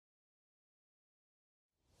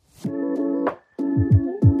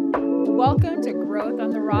Welcome to Growth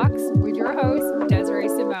on the Rocks with your host, Desiree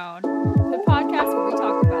Simone, the podcast where we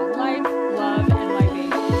talk about life, love, and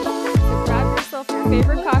libation. So grab yourself your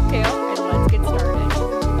favorite cocktail and let's get started.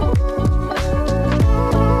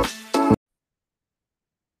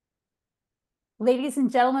 Ladies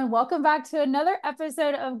and gentlemen, welcome back to another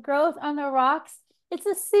episode of Growth on the Rocks. It's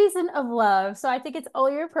a season of love, so I think it's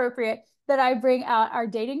only appropriate that I bring out our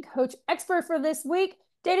dating coach expert for this week,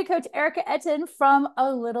 dating coach Erika Ettin from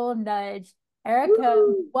A Little Nudge. Erika,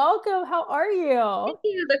 Woo! welcome. How are you? Thank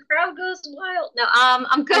you. The crowd goes wild. No, I'm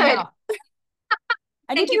I good. know.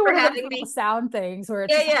 I need Thank to you get for one of those having little me. sound things where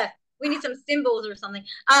it's Yeah, just like, yeah. We need some symbols or something.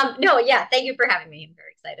 No, yeah. Thank you for having me. I'm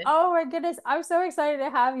very excited. oh my goodness, I'm so excited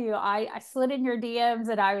to have you. I slid in your DMs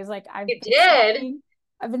and I was like, You did.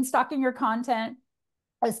 I've been stalking your content,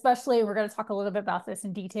 especially we're going to talk a little bit about this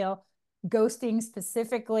in detail, ghosting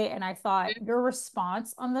specifically. And I thought Mhm. your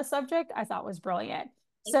response on the subject, I thought was brilliant. Thank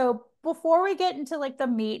you. So before we get into like the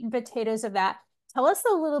meat and potatoes of that, tell us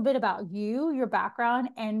a little bit about you, your background,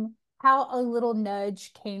 and how A Little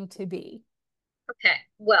Nudge came to be. Okay.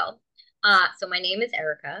 Well, so my name is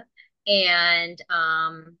Erica, and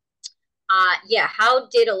yeah.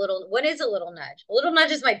 What is a little nudge? A little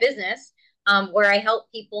nudge is my business, where I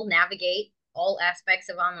help people navigate all aspects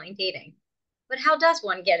of online dating. But how does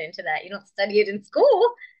one get into that? You don't study it in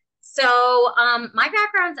school. So, my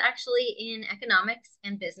background's actually in economics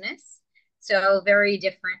and business. So, very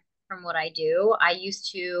different from what I do. I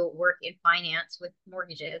used to work in finance with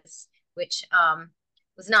mortgages, which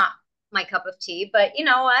was not my cup of tea. But you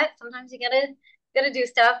know what? Sometimes you gotta do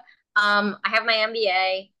stuff. I have my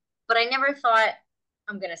MBA, but I never thought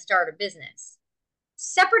I'm gonna start a business.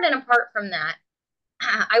 Separate and apart from that,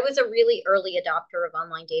 I was a really early adopter of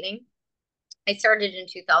online dating. I started in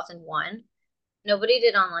 2001. Nobody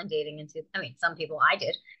did online dating I mean, some people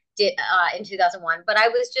did in 2001, but I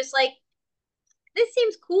was just like, this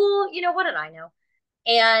seems cool. You know, what did I know?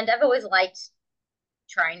 And I've always liked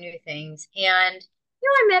trying new things. And,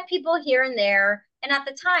 I met people here and there. And at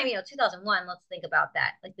the time, 2001, let's think about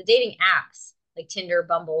that. Like the dating apps, like Tinder,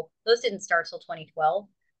 Bumble, those didn't start till 2012.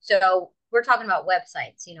 So we're talking about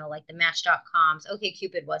websites, like the Match.coms. Okay,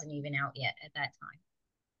 Cupid wasn't even out yet at that time.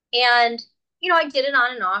 And, I did it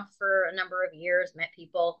on and off for a number of years, met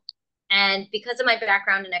people. And because of my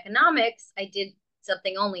background in economics, I did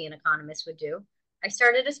something only an economist would do. I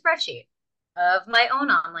started a spreadsheet of my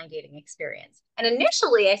own online dating experience. And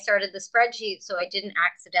initially, I started the spreadsheet so I didn't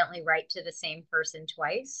accidentally write to the same person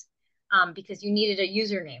twice, because you needed a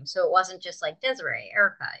username. So it wasn't just like Desiree,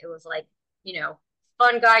 Erica. It was like,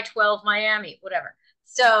 Fun Guy 12 Miami, whatever.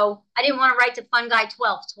 So I didn't want to write to Fun Guy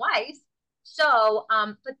 12 twice. So,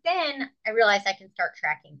 but then I realized I can start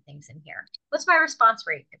tracking things in here. What's my response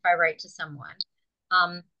rate if I write to someone?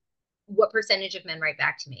 Um, what percentage of men write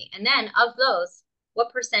back to me? And then of those,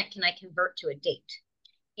 what percent can I convert to a date?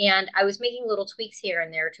 And I was making little tweaks here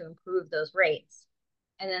and there to improve those rates.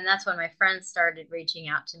 And then that's when my friends started reaching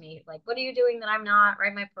out to me, like, what are you doing that I'm not?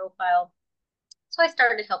 Write my profile. So I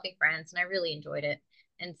started helping friends and I really enjoyed it.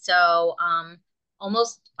 And so,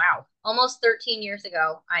 almost 13 years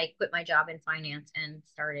ago, I quit my job in finance and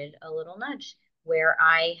started A Little Nudge, where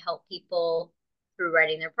I help people through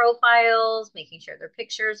writing their profiles, making sure their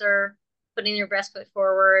pictures are putting their best foot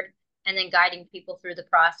forward, and then guiding people through the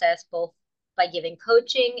process, both by giving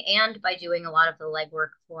coaching and by doing a lot of the legwork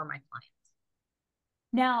for my clients.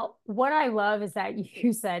 Now, what I love is that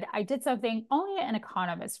you said I did something only an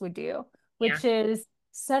economist would do, Yeah. which is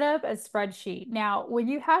set up a spreadsheet. Now, when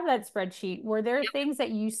you have that spreadsheet, were there things that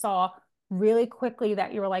you saw really quickly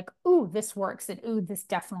that you were like, ooh, this works, and ooh, this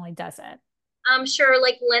definitely doesn't? I'm sure,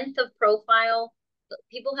 like length of profile.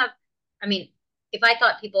 People have, I mean, if I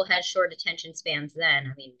thought people had short attention spans then,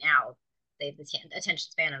 I mean, now they have the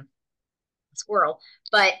attention span of a squirrel,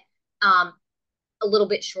 but um, a little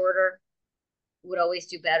bit shorter would always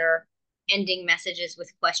do better. Ending messages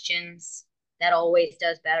with questions, that always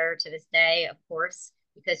does better to this day, of course,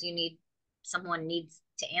 because someone needs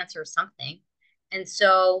to answer something. And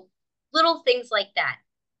so little things like that.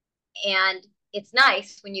 And it's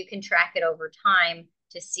nice when you can track it over time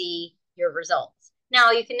to see your results.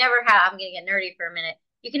 Now, you can never have, I'm going to get nerdy for a minute.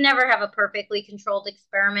 You can never have a perfectly controlled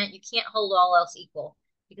experiment. You can't hold all else equal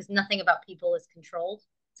because nothing about people is controlled.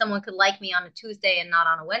 Someone could like me on a Tuesday and not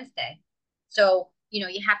on a Wednesday. So, you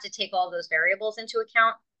have to take all those variables into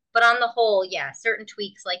account. But on the whole, yeah, certain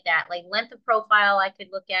tweaks like that, like length of profile, I could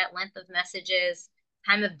look at, length of messages,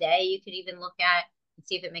 time of day, you could even look at and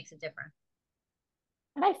see if it makes a difference.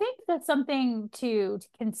 And I think that's something to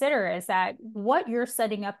consider is that what you're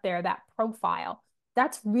setting up there, that profile,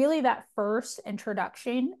 that's really that first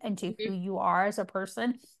introduction into who Mhm. you are as a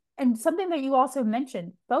person. and something that you also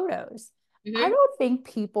mentioned, photos. I Hmm. don't think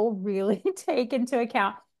people really take into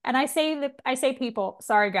account, and I say people,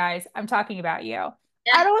 sorry guys, I'm talking about you.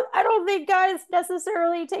 Yeah, I don't think guys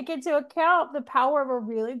necessarily take into account the power of a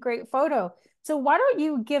really great photo. So why don't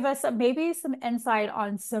you give us maybe some insight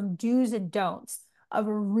on some do's and don'ts of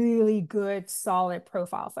a really good, solid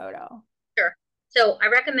profile photo? sure. So I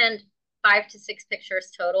recommend 5 to 6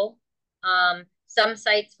 pictures total. Some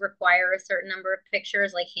sites require a certain number of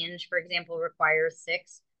pictures, like Hinge, for example, requires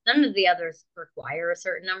 6. None of the others require a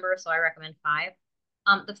certain number, so I recommend 5.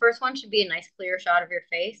 The first one should be a nice clear shot of your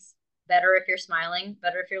face. Better if you're smiling,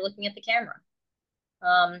 better if you're looking at the camera.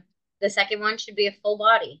 Um, the second one should be a full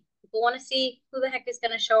body. People want to see who the heck is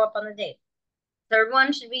going to show up on the date. Third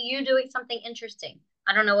one should be you doing something interesting.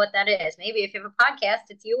 I don't know what that is. Maybe if you have a podcast,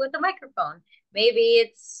 it's you with a microphone. Maybe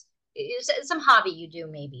it's some hobby you do,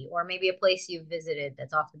 maybe, or maybe a place you've visited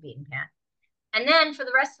that's off the beaten path. And then for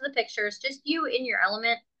the rest of the pictures, just you in your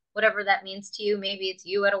element, whatever that means to you. Maybe it's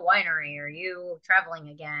you at a winery or you traveling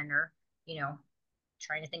again or, you know,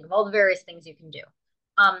 trying to think of all the various things you can do.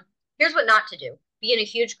 Um, Here's what not to do. Be in a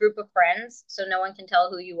huge group of friends so no one can tell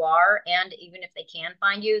who you are. And even if they can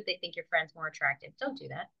find you, they think your friend's more attractive. Don't do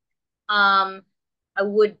that. Um, I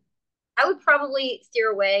would I would probably steer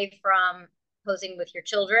away from posing with your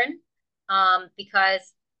children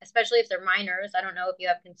because especially if they're minors, I don't know if you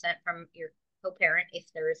have consent from your co-parent, if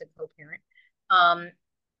there is a co-parent. Um,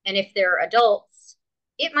 and if they're adults,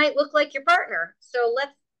 it might look like your partner. So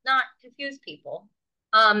let's not confuse people.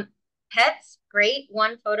 Um, Pets, great.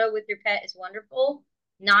 One photo with your pet is wonderful.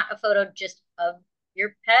 Not a photo just of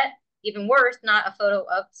your pet. Even worse, not a photo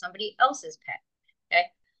of somebody else's pet.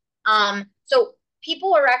 Okay. So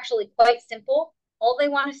people are actually quite simple. All they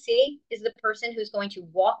want to see is the person who's going to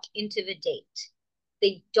walk into the date.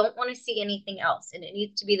 They don't want to see anything else, and it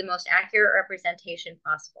needs to be the most accurate representation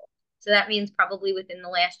possible. So that means probably within the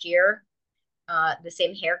last year, the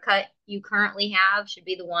same haircut you currently have should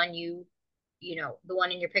be the one the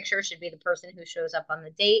one in your picture should be the person who shows up on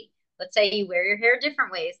the date. Let's say you wear your hair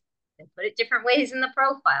different ways, then put it different ways in the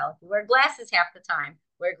profile. If you wear glasses half the time,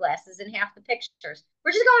 wear glasses in half the pictures.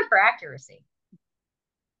 We're just going for accuracy.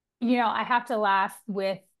 I have to laugh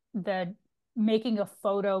with the making a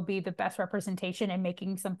photo be the best representation and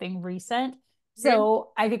making something recent. Mm-hmm.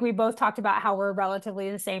 So I think we both talked about how we're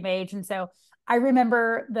relatively the same age. And so I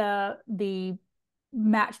remember the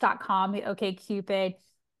match.com, the OK Cupid,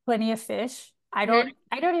 Plenty of Fish. Mm-hmm.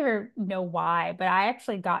 I don't even know why, but I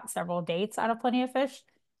actually got several dates out of Plenty of Fish.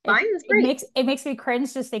 Fine, that's great. It makes me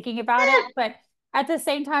cringe just thinking about it, but at the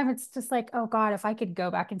same time, it's just like, oh God, if I could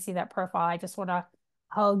go back and see that profile, I just want to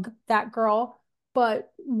hug that girl.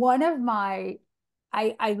 But one of my,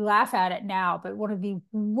 I laugh at it now, but one of the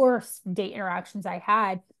worst date interactions I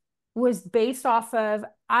had was based off of,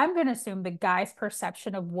 I'm going to assume the guy's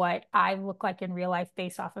perception of what I look like in real life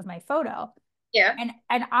based off of my photo. Yeah.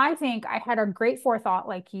 And I think I had a great forethought,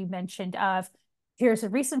 like you mentioned, of here's a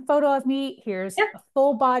recent photo of me, here's Yeah. a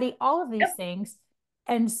full body, all of these Yep. things.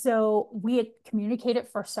 And so we had communicated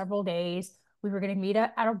for several days. We were going to meet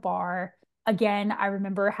at a bar. Again, I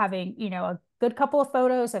remember having, a good couple of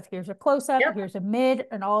photos of here's a close up, Yep. here's a mid,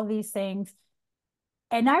 and all of these things.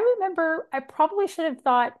 And I remember I probably should have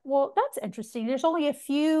thought, well, that's interesting. There's only a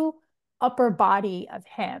few upper body of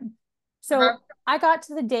him. Uh-huh. So I got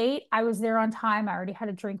to the date. I was there on time. I already had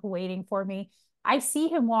a drink waiting for me. I see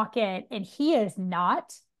him walk in, and he is not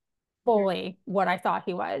Mm-hmm. fully what I thought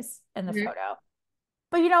he was in the Mm-hmm. photo.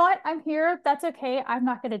 But you know what? I'm here. That's okay. I'm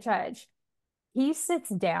not going to judge. He sits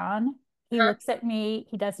down. He Uh-huh. looks at me.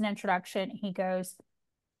 He does an introduction. He goes,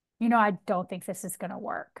 I don't think this is going to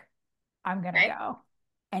work. I'm going to Okay. go.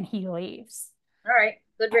 And he leaves. All right.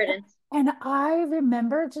 Good riddance. And I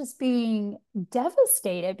remember just being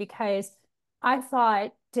devastated because I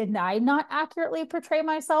thought, did I not accurately portray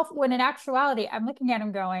myself? When in actuality, I'm looking at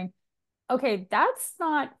him going, okay, that's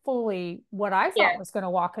not fully what I Yeah. thought was going to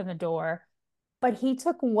walk in the door. But he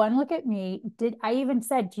took one look at me. I even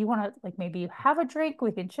said, do you want to like maybe have a drink?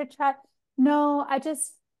 We can chit chat. No, I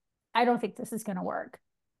don't think this is going to work.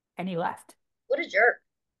 And he left. What a jerk.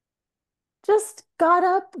 Just got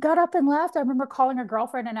up and left. I remember calling a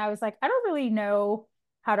girlfriend and I was like, I don't really know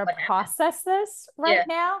how to What happened? process this right Yeah.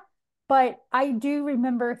 now. But I do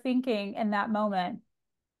remember thinking in that moment,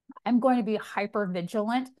 I'm going to be hyper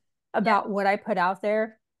vigilant Yeah. about what I put out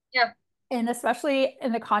there. Yeah. And especially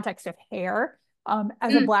in the context of hair. As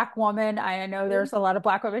a Mm-hmm. Black woman, I know there's a lot of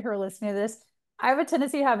Black women who are listening to this. I have a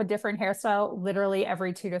tendency to have a different hairstyle literally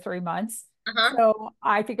every 2 to 3 months. Uh-huh. So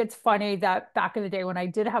I think it's funny that back in the day when I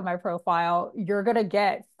did have my profile, you're going to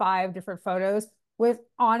get 5 different photos, with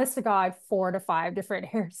honest to God 4 to 5 different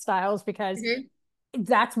hairstyles because Hmm.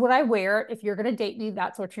 that's what I wear. If you're going to date me,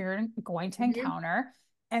 that's what you're going to Hmm. encounter.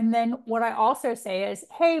 And then what I also say is,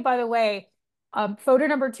 hey, by the way, photo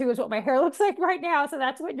number 2 is what my hair looks like right now. So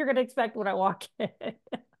that's what you're going to expect when I walk in.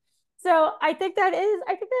 So I think that is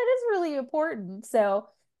really important. So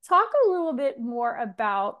talk a little bit more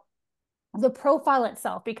about the profile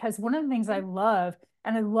itself, because one of the things I love,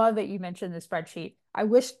 and I love that you mentioned the spreadsheet. I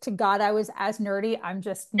wish to God I was as nerdy. I'm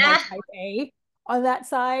just more Ah. type A on that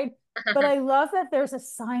side. But I love that there's a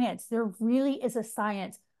science. There really is a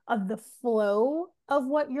science of the flow of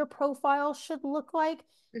what your profile should look like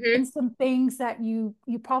Hmm. and some things that you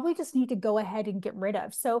probably just need to go ahead and get rid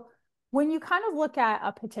of. So when you kind of look at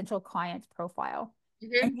a potential client's profile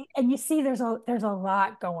Hmm. and you see there's a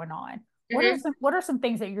lot going on, Hmm. what are some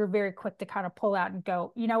things that you're very quick to kind of pull out and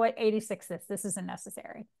go, you know what, 86 this isn't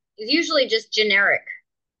necessary. It's usually just generic.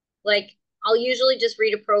 Like I'll usually just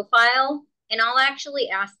read a profile and I'll actually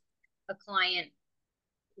ask a client,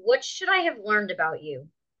 what should I have learned about you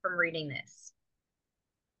from reading this?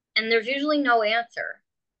 And there's usually no answer.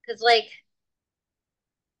 Because, like,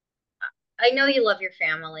 I know you love your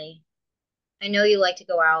family. I know you like to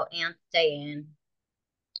go out and stay in.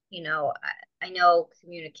 I know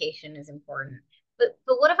communication is important. But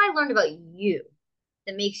what have I learned about you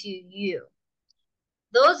that makes you you?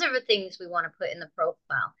 Those are the things we want to put in the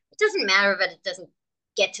profile. It doesn't matter if it doesn't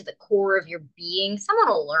get to the core of your being. Someone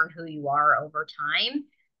will learn who you are over time.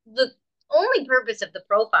 The only purpose of the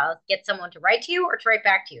profile is to get someone to write to you or to write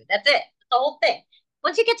back to you. That's it. That's the whole thing.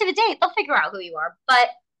 Once you get to the date, they'll figure out who you are. But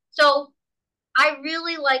so I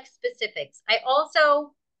really like specifics. I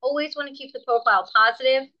also always want to keep the profile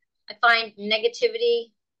positive. I find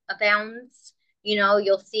negativity abounds.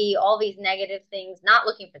 You'll see all these negative things, not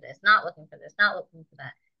looking for this, not looking for this, not looking for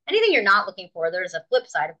that. Anything you're not looking for, there's a flip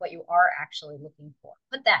side of what you are actually looking for.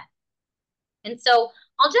 Put that. And so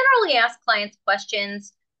I'll generally ask clients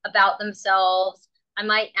questions about themselves. I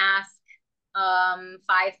might ask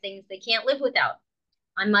 5 things they can't live without.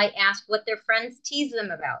 I might ask what their friends tease them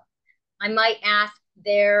about. I might ask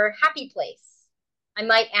their happy place. I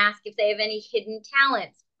might ask if they have any hidden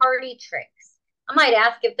talents, party tricks. I might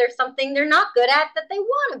ask if there's something they're not good at that they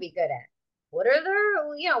want to be good at. What are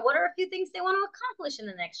a few things they want to accomplish in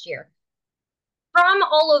the next year? From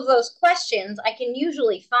all of those questions, I can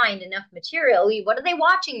usually find enough material. What are they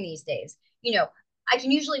watching these days? I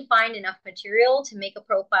can usually find enough material to make a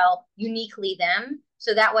profile uniquely them.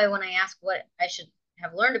 So that way, when I ask what I should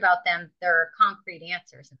have learned about them, there are concrete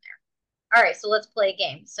answers in there. All right, so let's play a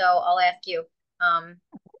game. So I'll ask you, um,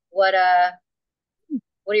 what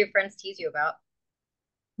what do your friends tease you about?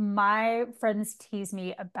 My friends tease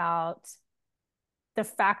me about the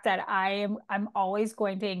fact that I'm always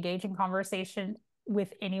going to engage in conversation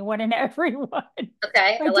with anyone and everyone.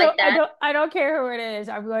 Okay, I like that. I don't care who it is.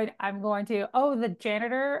 I'm going to, oh, the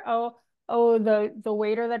janitor, the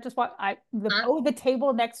waiter that just walked, Huh? the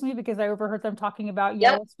table next to me because I overheard them talking about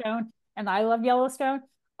Yep, Yellowstone and I love Yellowstone.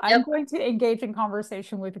 I'm yep. going to engage in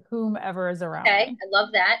conversation with whomever is around Okay, me. I love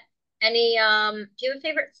that. Do you have a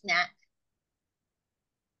favorite snack?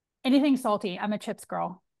 Anything salty. I'm a chips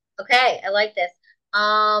girl. Okay, I like this.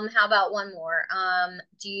 How about one more?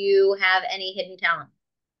 Do you have any hidden talent?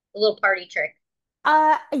 A little party trick.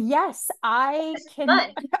 Yes, I This is can.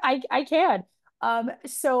 fun. I can.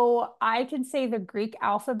 So I can say the Greek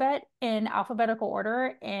alphabet in alphabetical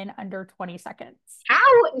order in under 20 seconds. How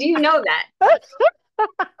do you know that?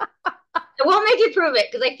 I won't make you prove it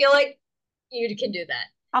because I feel like you can do that.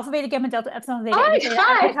 Alpha, beta, gamma, delta, epsilon, Oh zeta, eta, theta, iota,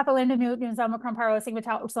 my God. kappa, lambda, nu, nu, zalma, chrome, sigma,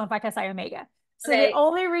 tau, upsilon, phi, chi, psi, omega. So the Okay,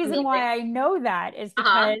 only reason amazing. why I know that is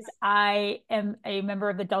Uh-huh. because I am a member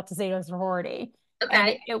of the Delta Zeta sorority, and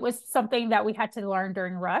Okay. it was something that we had to learn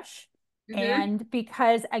during Rush. Mm-hmm. And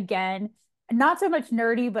because again, not so much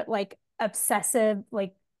nerdy, but like obsessive,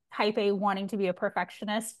 like type A wanting to be a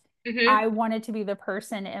perfectionist, Mm-hmm. I wanted to be the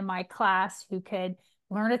person in my class who could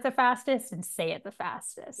learn it the fastest and say it the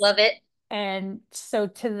fastest. Love it. And so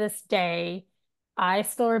to this day, I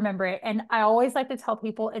still remember it. And I always like to tell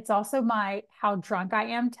people it's also my how drunk I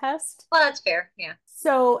am test. Well, that's fair. Yeah.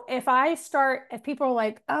 So if people are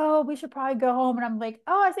like, oh, we should probably go home, and I'm like,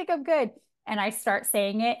 oh, I think I'm good. And I start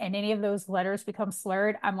saying it, and any of those letters become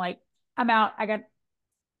slurred, I'm like, I'm out. I gotta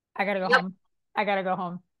go Yep. home. I gotta go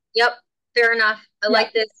home. Yep. Fair enough. I Yep.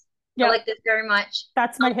 like this. I Yep. like this very much.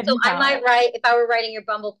 That's my So hidden I might talent. write, if I were writing your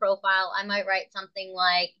Bumble profile, I might write something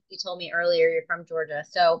like you told me earlier you're from Georgia.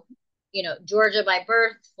 So, Georgia by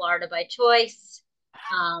birth, Florida by choice.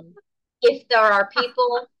 Um, if there are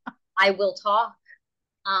people, I will talk.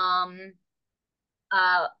 Um,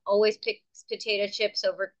 always pick potato chips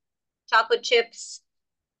over chocolate chips,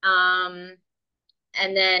 um,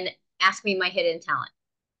 and then ask me my hidden talent.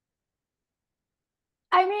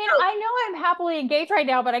 I mean, I know I'm happily engaged right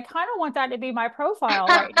now, but I kind of want that to be my profile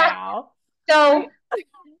right now. So, I,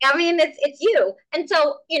 I mean, it's you. And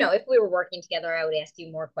so, if we were working together, I would ask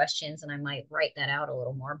you more questions and I might write that out a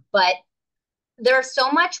little more. But there's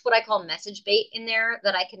so much what I call message bait in there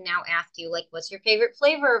that I can now ask you, like, what's your favorite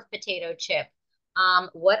flavor of potato chip?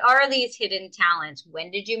 What are these hidden talents?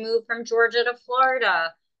 When did you move from Georgia to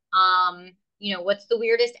Florida? What's the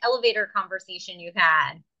weirdest elevator conversation you've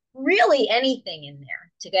had? Really anything in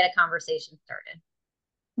there to get a conversation started.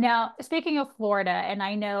 Now, speaking of Florida, and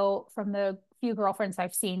I know from the few girlfriends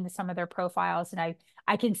I've seen some of their profiles, and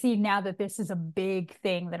I can see now that this is a big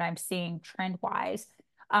thing that I'm seeing trend wise.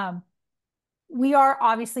 Um, we are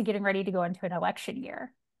obviously getting ready to go into an election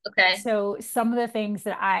year. Okay. So some of the things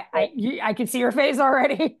that I can see your face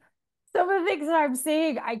already. Some of the things that I'm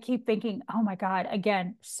seeing, I keep thinking, oh my God,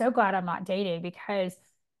 again, so glad I'm not dating because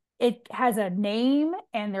it has a name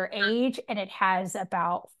and their age, and it has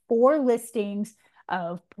about four listings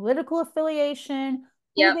of political affiliation,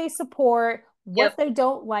 who Yep. they support, Yep. what they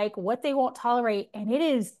don't like, what they won't tolerate, and it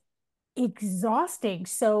is exhausting. Yeah.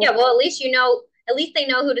 So Well, at least they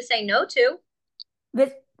know who to say no to.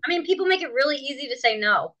 that I mean, people make it really easy to say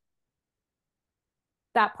no.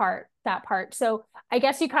 that part. So I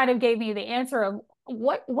guess you kind of gave me the answer of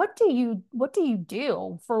what do you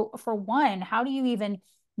do for one? How do you even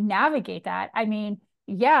navigate that? I mean,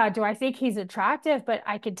 yeah, do I think he's attractive? But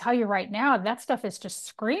I can tell you right now, that stuff is just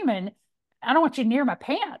screaming. I don't want you near my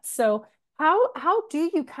pants. So how do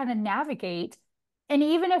you kind of navigate? And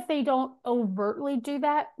even if they don't overtly do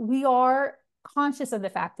that, we are conscious of the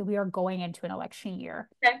fact that we are going into an election year.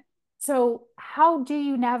 Okay. So how do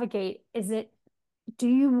you navigate? Do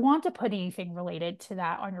you want to put anything related to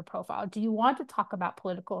that on your profile? Do you want to talk about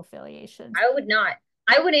political affiliations? I would not.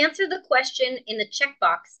 I would answer the question in the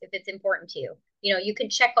checkbox if it's important to you. You can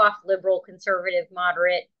check off liberal, conservative,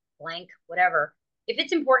 moderate, blank, whatever. If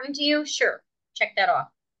it's important to you, sure, check that off.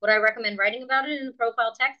 Would I recommend writing about it in the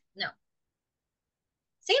profile text? No.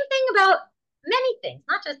 Same thing about many things,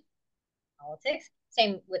 not just politics.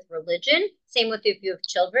 Same with religion. Same with if you have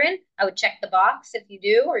children. I would check the box if you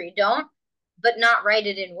do or you don't, but not write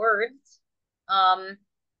it in words. Um,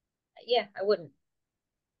 yeah, I wouldn't.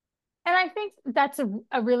 And I think that's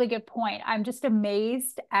a really good point. I'm just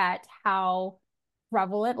amazed at how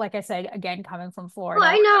prevalent, like I said, again, coming from Well,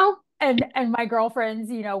 I Florida. know. And my girlfriends,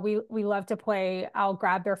 we love to play. I'll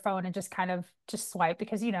grab their phone and just kind of just swipe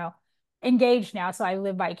because, engaged now. So I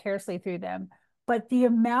live vicariously through them. But the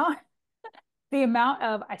amount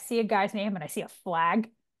of I see a guy's name and I see a flag.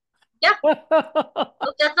 Yeah, well,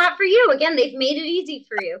 that's not for you. Again, they've made it easy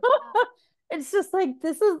for you. It's just like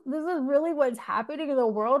this is really what's happening in the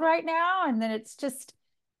world right now. And then it's just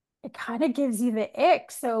it kind of gives you the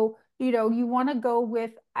ick. So, you want to go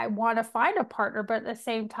with I want to find a partner, but at the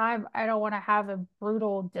same time, I don't want to have a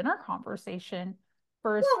brutal dinner conversation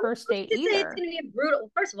for his Well, first who's date to say it's either. going to be a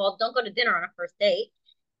brutal? First of all, don't go to dinner on a first date.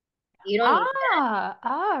 You don't need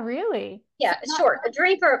that. Really? So Yeah, not sure. A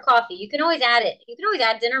drink or a coffee. You can always add it. You can always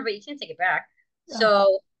add dinner, but you can't take it back. ugh.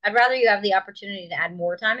 So I'd rather you have the opportunity to add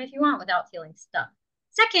more time if you want without feeling stuck.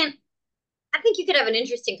 Second, I think you could have an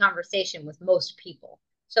interesting conversation with most people.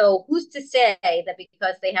 So who's to say that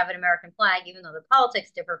because they have an American flag, even though their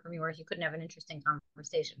politics differ from yours, you couldn't have an interesting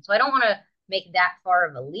conversation? So I don't want to make that far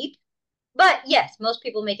of a leap. But yes, most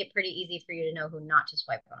people make it pretty easy for you to know who not to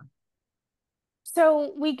swipe on.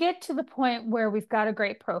 So we get to the point where we've got a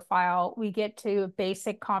great profile, we get to a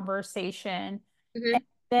basic conversation, and Mm-hmm.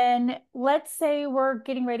 then let's say we're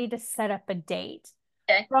getting ready to set up a date.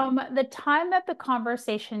 Okay. From the time that the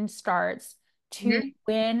conversation starts to Mm-hmm.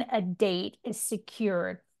 when a date is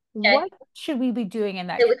secured, Okay. what should we be doing in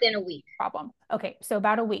that Say within a week. problem? Okay, so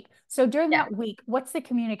about a week. So during Yeah. that week, what's the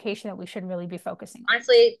communication that we should really be focusing on?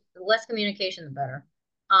 Honestly, the less communication, the better.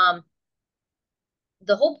 Um,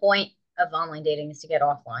 the whole point of online dating is to get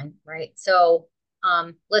offline, right? So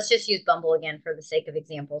let's just use Bumble again for the sake of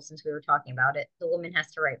example, since we were talking about it. The woman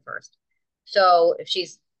has to write first. So if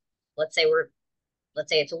she's, let's say let's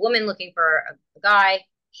say it's a woman looking for a guy,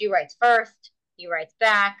 she writes first, he writes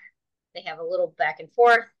back, they have a little back and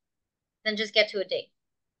forth, then just get to a date.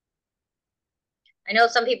 I know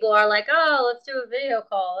some people are like, oh, let's do a video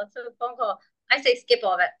call, let's do a phone call. I say skip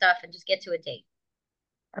all that stuff and just get to a date.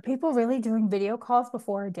 Are people really doing video calls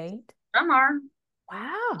before a date? Some are. Yeah,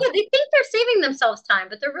 Wow. they think they're saving themselves time,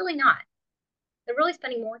 but they're really not. They're really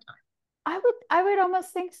spending more time. I would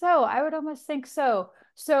almost think so. I would almost think so.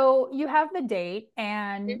 So you have the date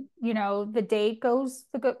and Mhm. the date goes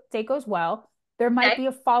well. There might Okay. be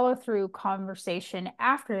a follow through conversation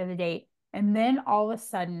after the date. And then all of a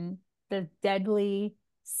sudden, the deadly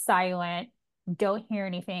silent, don't hear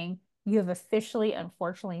anything. You have officially,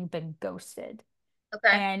 unfortunately, been ghosted.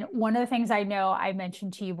 Okay. And one of the things I know I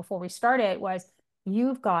mentioned to you before we started was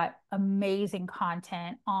you've got amazing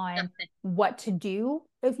content on Okay. what to do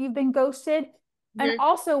if you've been ghosted. And Hmm.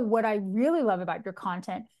 also what I really love about your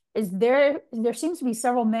content is there seems to be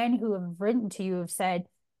several men who have written to you have said,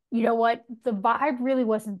 you know what, the vibe really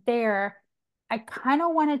wasn't there. I kind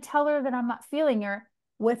of want to tell her that I'm not feeling her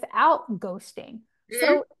without ghosting. Hmm.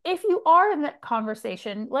 So if you are in that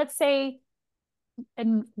conversation, let's say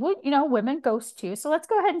and women ghost too. So let's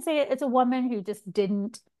go ahead and say it's a woman who just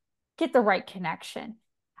didn't get the right connection.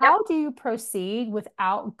 Yep. How do you proceed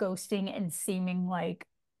without ghosting and seeming like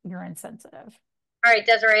you're insensitive? All right,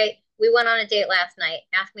 Desiree, we went on a date last night.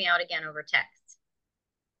 Ask me out again over text.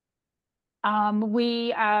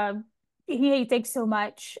 We Hey, thanks so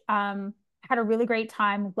much. Had a really great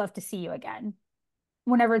time. Love to see you again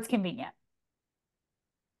whenever it's convenient.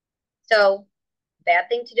 So, bad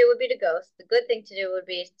thing to do would be to ghost. The good thing to do would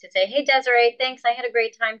be to say, "Hey, Desiree, thanks. I had a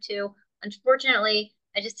great time too. Unfortunately,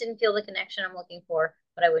 I just didn't feel the connection I'm looking for,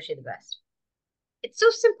 but I wish you the best." It's so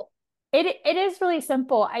simple. It is really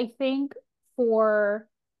simple. I think for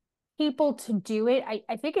people to do it,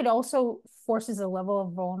 I think it also forces a level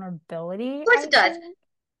of vulnerability, Of course, I it does. think.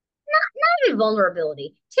 Not even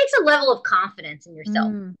vulnerability. It takes a level of confidence in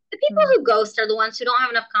yourself. Mm, The people mm, who ghost are the ones who don't have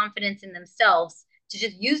enough confidence in themselves to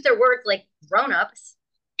just use their words like grown-ups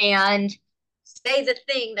and say the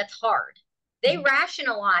thing that's hard. They mm,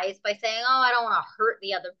 rationalize by saying, "Oh, I don't want to hurt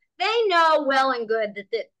the other." They know well and good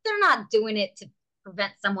that they're not doing it to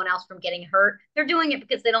prevent someone else from getting hurt. They're doing it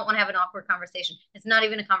because they don't want to have an awkward conversation. It's not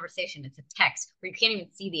even a conversation, it's a text where you can't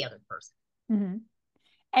even see the other person. mhm.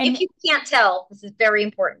 If And you can't tell, this is very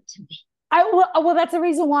important to me. that's the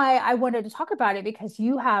reason why I wanted to talk about it because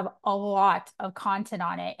you have a lot of content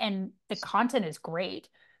on it and the content is great.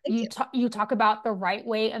 Thank you. You talk about the right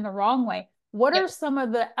way and the wrong way. What Yep. are some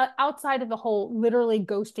of the outside of the whole literally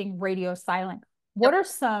ghosting radio silent? What Yep. are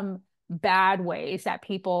some bad ways that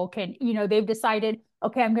people can, they've decided,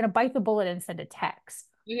 okay, I'm going to bite the bullet and send a text.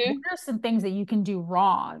 What Mm-hmm. are some things that you can do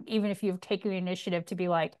wrong, even if you've taken the initiative to be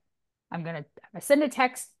like, I'm gonna send a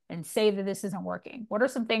text and say that this isn't working? What are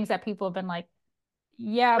some things that people have been like,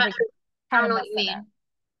 yeah, Not but sure. I kind don't of know what you messing up?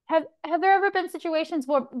 mean. Have there ever been situations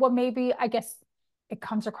where maybe I guess it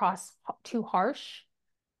comes across too harsh?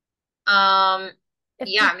 Um, If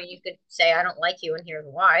yeah, I people, mean, you could say I don't like you, and here's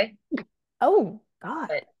why. oh God.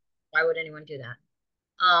 But why would anyone do that?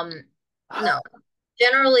 No.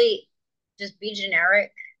 Generally, just be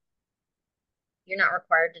generic. You're not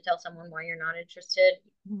required to tell someone why you're not interested.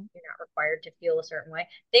 You're not required to feel a certain way.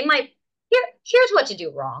 They might. Here's what to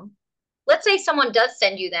do wrong. Let's say someone does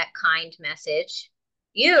send you that kind message.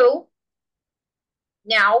 You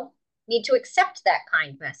now need to accept that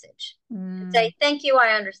kind message and Mm, say, "Thank you,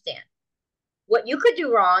 I understand." What you could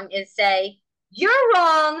do wrong is say, "You're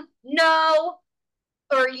wrong, no,"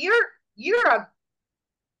 or "You're a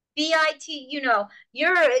bit,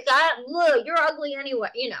 you're ugly anyway.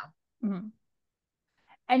 mm.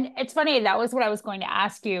 And it's funny, that was what I was going to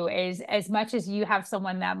ask you is as much as you have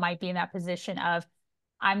someone that might be in that position of,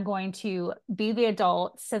 I'm going to be the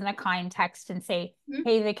adult, send the kind text and say, Mm-hmm.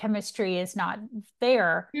 hey, the chemistry is not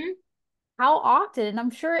there. Mm-hmm. How often, and I'm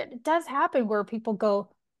sure it does happen where people go,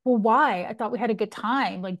 well, why? I thought we had a good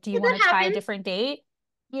time. Like, do Yeah, you want that to try a happens. different date?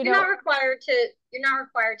 You You're not know, required to you're not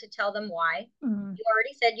required to tell them why. mm, You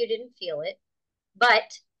already said you didn't feel it.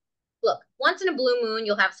 But look, once in a blue moon,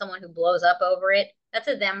 you'll have someone who blows up over it. That's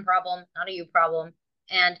a them problem, not a you problem.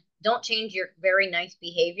 And don't change your very nice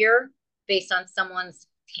behavior based on someone's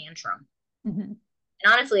tantrum. mhm.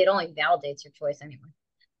 And honestly, it only validates your choice anyway.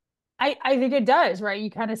 I think it does, right? You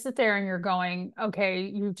kind of sit there and you're going, okay,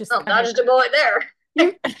 you just Oh, kind of dodged a bullet there.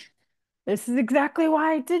 you this is exactly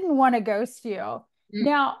why I didn't want to ghost you.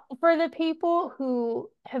 Now, for the people who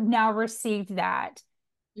have now received that,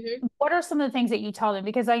 Mm-hmm. what are some of the things that you tell them?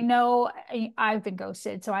 Because I know I've been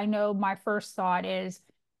ghosted, so I know my first thought is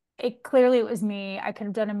it was me. I could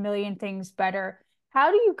have done a million things better.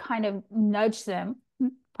 How do you kind of nudge them,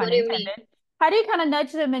 What pun do you mean? intended? How do you kind of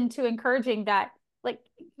nudge them into encouraging that, like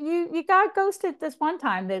you got ghosted this one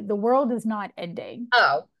time, that the world is not ending?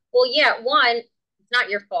 Oh, well, yeah. One, it's not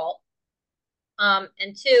your fault.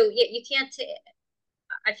 And two, yeah, you can't.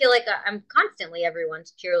 I feel like I'm constantly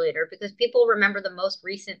everyone's cheerleader because people remember the most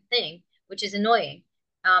recent thing, which is annoying.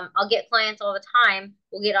 I'll get clients all the time.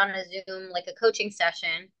 We'll get on a Zoom, like a coaching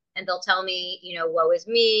session, and they'll tell me, woe is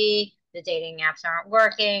me, the dating apps aren't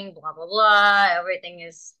working, blah, blah, blah. Everything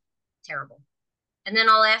is terrible. And then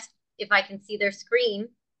I'll ask if I can see their screen,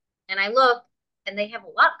 and I look, and they have a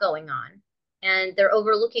lot going on, and they're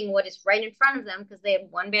overlooking what is right in front of them because they had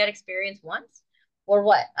one bad experience once, or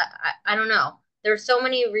what? I don't know. There's so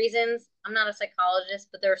many reasons. I'm not a psychologist,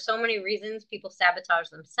 but there are so many reasons people sabotage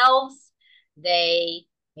themselves. They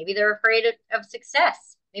maybe they're afraid of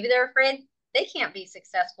success. Maybe they're afraid they can't be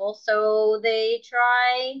successful, so they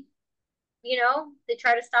try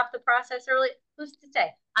to stop the process early. Who's to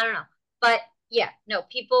say? I don't know. But yeah, no,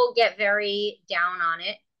 people get very down on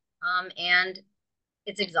it. And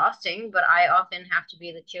it's exhausting, but I often have to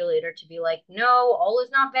be the cheerleader to be like, no, all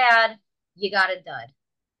is not bad. You got it done.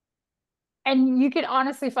 And you can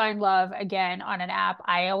honestly find love again on an app.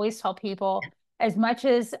 I always tell people, as much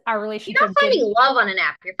as our You're not relationship did, finding love on an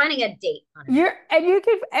app. You're finding a date on an app. you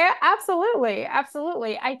could absolutely,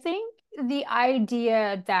 absolutely. I think the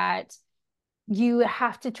idea that you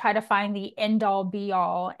have to try to find the end all be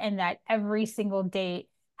all and that every single date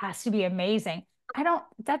has to be amazing. I don't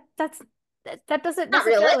that doesn't Not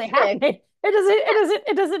necessarily happen. realistic.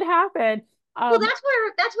 It doesn't happen. Well, Um,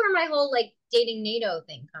 that's where my whole like dating NATO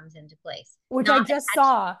thing comes into place. which I Not just attached,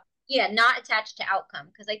 saw. yeah, not attached to outcome.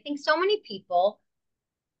 Because I think so many people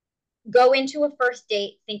go into a first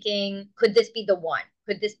date thinking, could this be the one?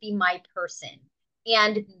 Could this be my person?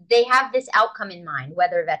 And they have this outcome in mind,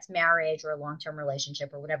 whether that's marriage or a long term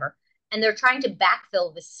relationship or whatever. And they're trying to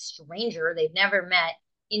backfill this stranger they've never met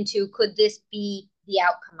into, could this be the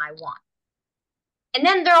outcome I want? And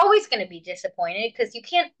then they're always going to be disappointed because you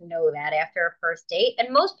can't know that after a first date.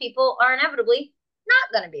 And most people are inevitably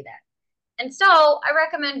not going to be that. And so I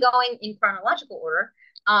recommend going in chronological order.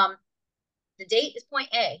 Um, the date is point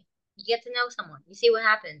A. You get to know someone. You see what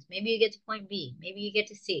happens. Maybe you get to point B. Maybe you get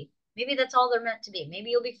to C. Maybe that's all they're meant to be.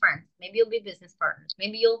 Maybe you'll be friends. Maybe you'll be business partners.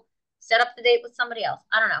 Maybe you'll set up the date with somebody else.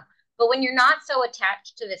 I don't know. But when you're not so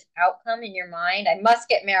attached to this outcome in your mind, I must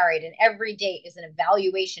get married, and every date is an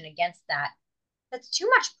evaluation against that, that's too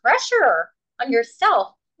much pressure on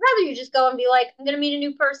yourself. Rather, you just go and be like, I'm going to meet a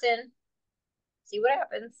new person, see what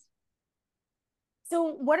happens. So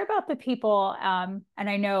what about the people, and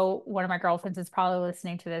I know one of my girlfriends is probably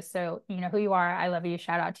listening to this, so you know who you are. I love you.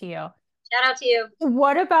 Shout out to you. Shout out to you.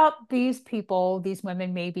 What about these people, these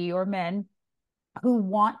women maybe, or men who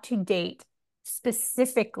want to date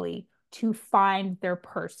specifically to find their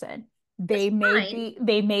person? That's They may fine. be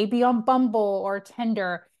they may be on Bumble or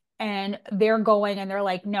Tinder and they're going and they're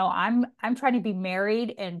like, "No, I'm trying to be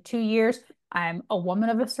married in 2 years. I'm a woman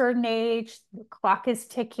of a certain age. The clock is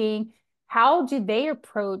ticking." How do they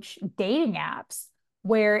approach dating apps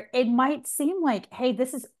where it might seem like, "Hey,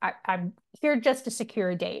 I'm here just to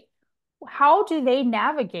secure a date." How do they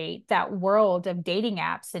navigate that world of dating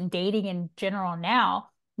apps and dating in general now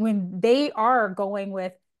when they are going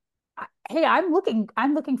with, hey, I'm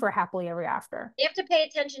looking for happily ever after? You have to pay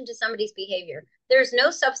attention to somebody's behavior. There's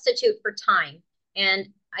no substitute for time. And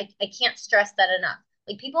I can't stress that enough.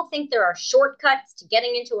 Like people think there are shortcuts to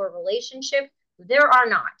getting into a relationship. There are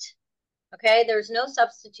not. Okay. There's no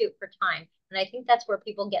substitute for time. And I think that's where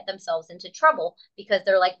people get themselves into trouble because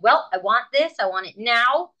they're like, well, I want this, I want it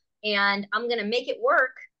now, and I'm going to make it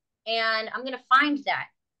work and I'm going to find that.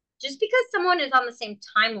 Just because someone is on the same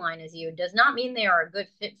timeline as you does not mean they are a good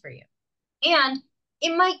fit for you. And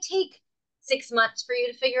it might take 6 months for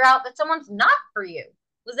you to figure out that someone's not for you.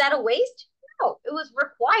 Was that a waste? No, it was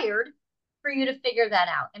required for you to figure that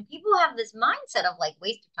out. And people have this mindset of like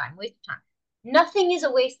waste of time, waste of time. Nothing is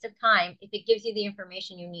a waste of time if it gives you the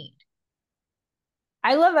information you need.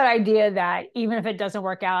 I love that idea that even if it doesn't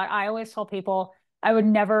work out, I always tell people I would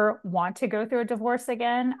never want to go through a divorce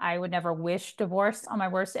again. I would never wish divorce on my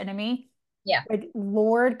worst enemy. Yeah. But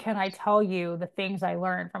Lord, can I tell you the things I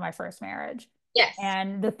learned from my first marriage Yes.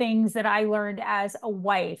 and the things that I learned as a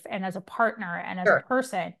wife and as a partner and as a Sure.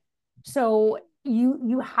 person. So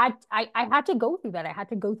you had I had to go through that. I had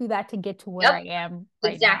to go through that to get to where I Yep. am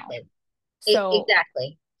right now. Exactly. So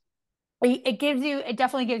Exactly. it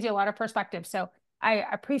definitely gives you a lot of perspective. So I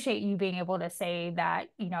appreciate you being able to say that,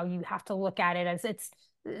 you have to look at it as it's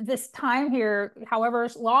this time here, however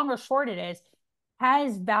long or short it is,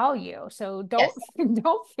 has value. So don't Yes.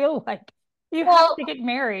 don't feel like you have Well, to get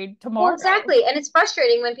married well, tomorrow. exactly. And it's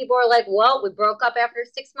frustrating when people are like, well, we broke up after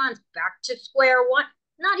 6 months, back to square one.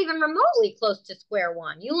 Not even remotely close to square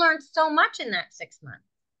one. You learned so much in that 6 months.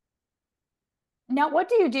 Now, what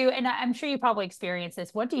do you do? And I'm sure you probably experienced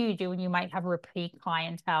this. What do you do when you might have repeat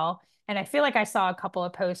clientele? And I feel like I saw a couple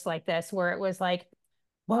of posts like this where it was like,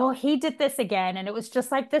 well, he did this again, and it was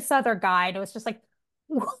just like this other guy. And it was just like,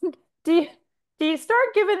 do you do you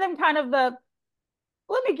start giving them kind of the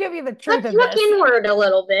let me give you the truth Let's of look this? inward a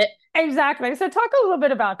little bit. Exactly. So talk a little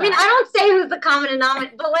bit about I mean, I that. don't say who's the common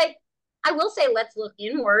denominator, but like, I will say, let's look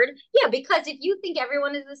inward. Yeah, because if you think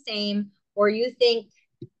everyone is the same, or you think,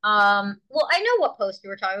 well, I know what post you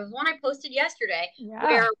were talking. It was one I posted yesterday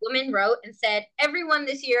where Yeah. a woman wrote and said, everyone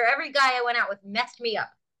this year, every guy I went out with messed me up.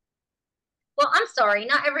 Well, I'm sorry,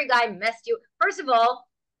 not every guy messed you. First of all,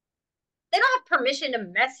 they don't have permission to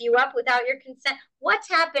mess you up without your consent. What's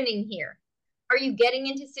happening here? Are you getting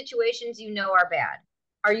into situations you know are bad?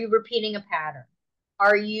 Are you repeating a pattern?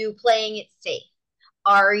 Are you playing it safe?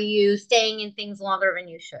 Are you staying in things longer than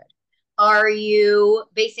you should? Are you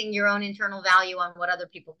basing your own internal value on what other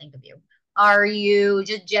people think of you? Are you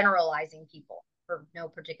just generalizing people for no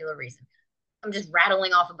particular reason? I'm just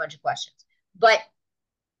rattling off a bunch of questions. But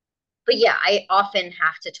yeah, I often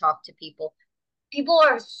have to talk to people. People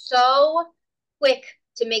are so quick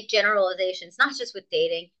to make generalizations, not just with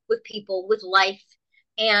dating, with people, with life.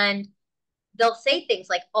 And they'll say things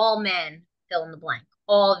like all men fill in the blank,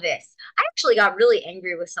 all this. I actually got really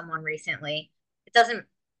angry with someone recently. It doesn't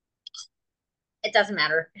it doesn't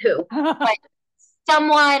matter who, but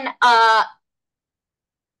someone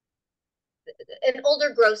an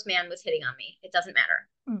older gross man was hitting on me. It doesn't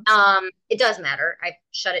matter. It does matter. I've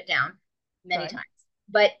shut it down many Good. times.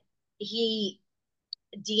 But he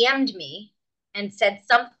DM'd me and said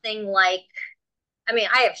something like, I mean,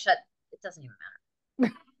 I have shut it doesn't even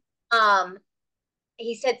matter.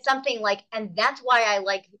 He said something like, and that's why I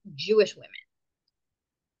like Jewish women.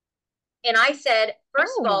 And I said,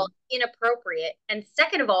 first of all, Oh, inappropriate. And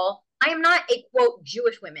second of all, I am not a quote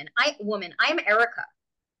Jewish woman. I am Erika.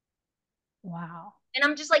 wow. And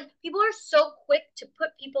I'm just like, people are so quick to put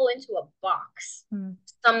people into a box, Mm.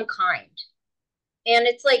 some kind. And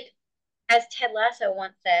it's like, as Ted Lasso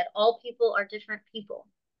once said, all people are different people.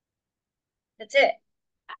 That's it.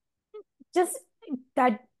 Just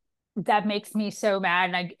that that makes me so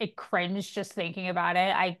mad and I cringe just thinking about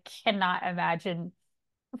it. I cannot imagine,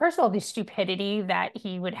 first of all, the stupidity that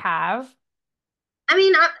he would have. I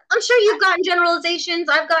mean, I'm sure you've gotten generalizations.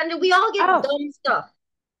 I've gotten to, we all get Oh, dumb stuff.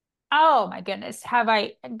 oh my goodness. Have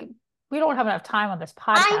I, we don't have enough time on this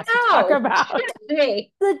I podcast to talk know. about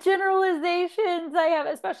Hey, the generalizations I have,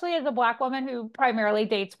 especially as a Black woman who primarily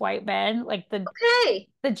dates white men, like okay.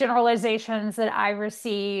 the generalizations that I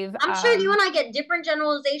receive. I'm sure you and I get different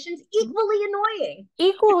generalizations, equally annoying.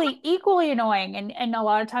 Equally annoying and a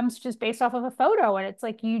lot of times just based off of a photo and it's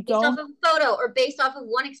like you Based off don't. of a photo or based off of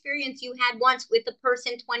one experience you had once with a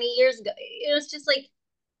person 20 years ago. It's just like,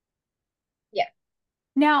 yeah.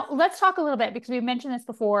 Now let's talk a little bit because we mentioned this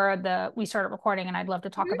before the we started recording and I'd love to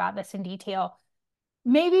talk Mm-hmm. about this in detail.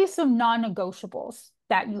 Maybe some non-negotiables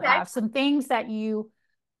that you Okay. have, some things that you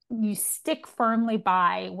stick firmly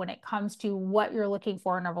by when it comes to what you're looking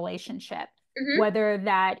for in a relationship, Mm-hmm. whether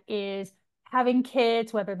that is having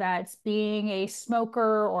kids, whether that's being a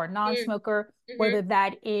smoker or a non-smoker, Mm-hmm. whether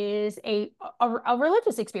that is a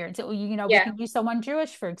religious experience. We Yeah, can use someone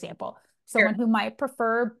Jewish, for example, someone sure. who might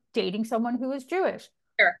prefer dating someone who is Jewish.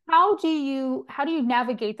 Sure. How do you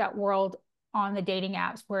navigate that world on the dating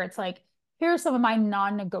apps where it's like, here are some of my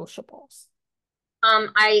non-negotiables?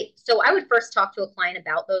 So I would first talk to a client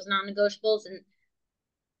about those non-negotiables, and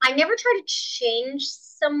I never try to change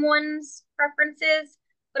someone's preferences,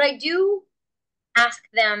 but I do ask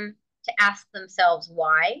them to ask themselves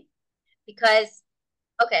why. Because,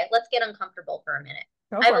 okay, let's get uncomfortable for a minute.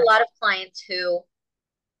 Go I have for a it. lot of clients who,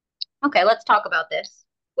 okay, let's talk about this.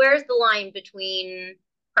 Where's the line between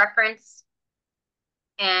preference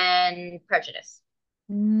and prejudice?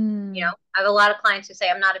 You Mm. know, I have a lot of clients who say,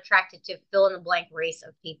 I'm not attracted to fill in the blank race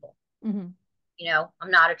of people. Mhm. You know,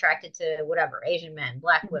 I'm not attracted to whatever, Asian men,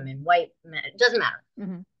 black Mhm. women, white men, it doesn't matter.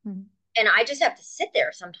 Mhm. Mhm. And I just have to sit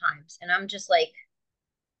there sometimes and I'm just like,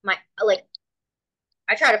 like,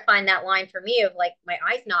 I try to find that line for me of like my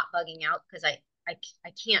eyes not bugging out because I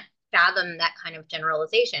can't fathom that kind of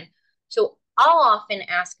generalization. So I'll often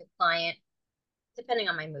ask a client, depending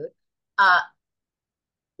on my mood, uh,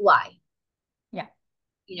 why? Yeah.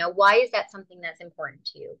 You know, why is that something that's important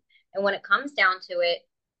to you? And when it comes down to it,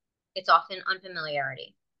 it's often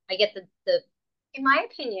unfamiliarity. I get the in my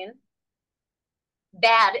opinion,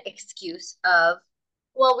 bad excuse of,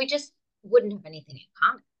 well, we just wouldn't have anything in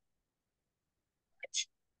common.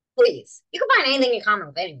 Please, you can find anything in common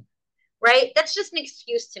with anyone, right? That's just an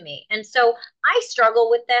excuse to me. And so I struggle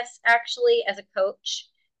with this actually as a coach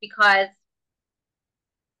because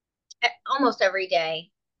almost every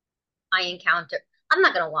day I encounter, I'm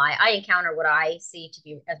not going to lie, I encounter what I see to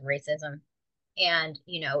be as racism. And,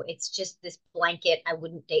 you know, it's just this blanket, I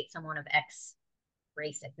wouldn't date someone of X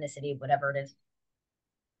race, ethnicity, whatever it is.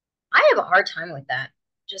 I have a hard time with that.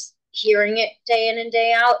 Just hearing it day in and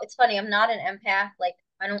day out. It's funny, I'm not an empath. Like,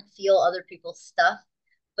 I don't feel other people's stuff.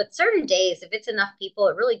 But certain days, if it's enough people,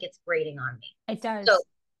 it really gets grating on me. It So does.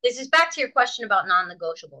 this is back to your question about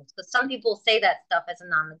non-negotiables, because some people say that stuff as a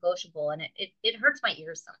non-negotiable, and it hurts my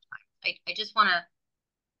ears sometimes. I just want to,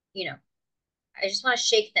 you know, I just want to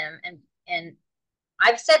shake them. And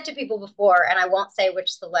I've said to people before, and I won't say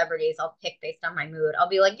which celebrities, I'll pick based on my mood. I'll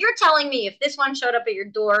be like, you're telling me if this one showed up at your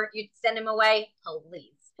door, you'd send him away?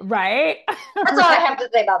 Please. Right. That's all I Right. have to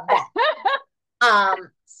say about that.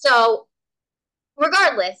 So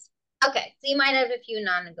regardless, okay, so you might have a few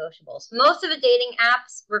non-negotiables. Most of the dating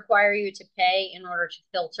apps require you to pay in order to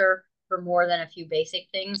filter for more than a few basic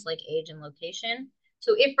things like age and location.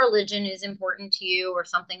 So if religion is important to you or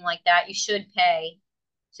something like that, you should pay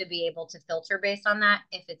to be able to filter based on that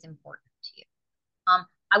if it's important to you.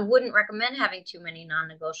 I wouldn't recommend having too many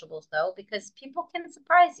non-negotiables though, because people can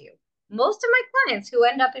surprise you. Most of my clients who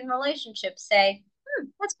end up in relationships say,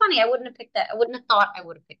 that's funny. I wouldn't have picked that. I wouldn't have thought I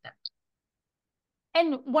would have picked that.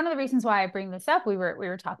 And one of the reasons why I bring this up, we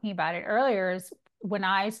were talking about it earlier, is when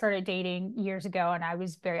I started dating years ago and I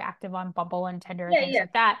was very active on Bumble and Tinder and Yeah, things yeah.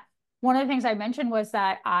 like that. One of the things I mentioned was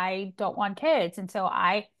that I don't want kids. And so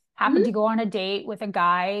I happened to Mm-hmm. go on a date with a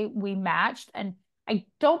guy, we matched, and I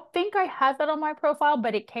don't think I had that on my profile,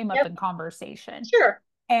 but it came up Yep. in conversation. Sure.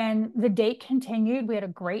 And the date continued. We had a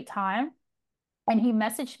great time. And he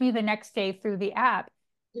messaged me the next day through the app.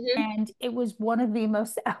 Mm-hmm. And it was one of the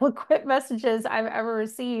most eloquent messages I've ever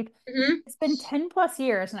received. Mm-hmm. It's been 10 plus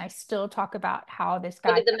years, and I still talk about how this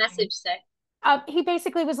What guy did the got me. message say? He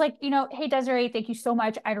basically was like, hey, Desiree, thank you so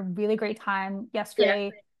much. I had a really great time Yeah.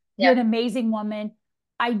 yesterday. You're Yeah. an amazing woman.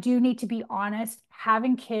 I do need to be honest.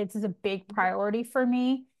 Having kids is a big Mm-hmm. priority for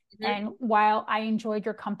me. Mm-hmm. And while I enjoyed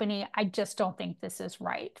your company, I just don't think this is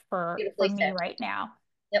right for Beautifully me said. right now.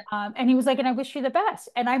 Yep. And he was like, and I wish you the best.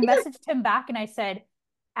 And I Yeah. messaged him back and I said,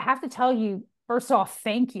 I have to tell you, first off,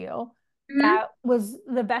 thank you. Mm-hmm. That was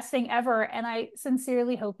the best thing ever. And I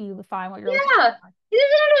sincerely hope you find what you're looking Yeah. for. Isn't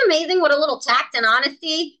it amazing what a little tact and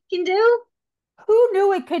honesty can do? Who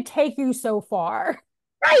knew it could take you so far?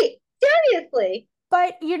 Right. Seriously.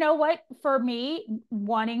 But you know what? For me,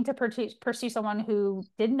 wanting to pursue someone who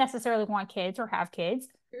didn't necessarily want kids or have kids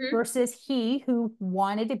Mm-hmm. versus he who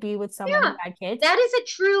wanted to be with someone who Yeah. had kids. That is a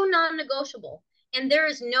true non-negotiable. And there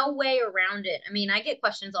is no way around it. I mean, I get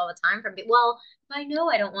questions all the time from people. Well, if I know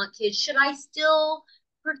I don't want kids, should I still,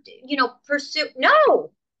 pursue?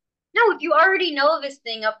 No, no. If you already know this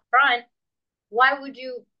thing up front, why would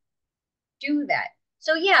you do that?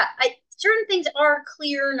 So yeah, certain things are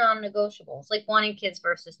clear non-negotiables, like wanting kids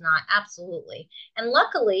versus not. Absolutely. And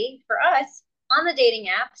luckily for us, on the dating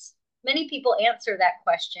apps, many people answer that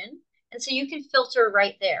question, and so you can filter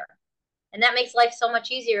right there. And that makes life so much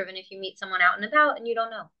easier than if you meet someone out and about and you don't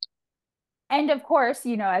know. And of course,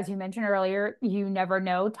 as you mentioned earlier, you never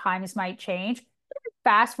know, times might change.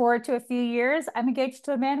 Fast forward to a few years, I'm engaged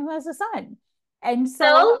to a man who has a son. And so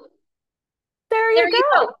So there there you you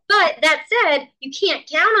go. go. But that said, you can't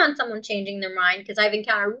count on someone changing their mind, because I've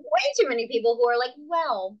encountered way too many people who are like,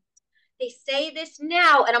 well, they say this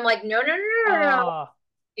now. And I'm like, no, no, no, no, no, no. Oh,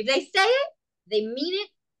 If they say it, they mean it,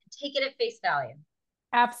 and take it at face value.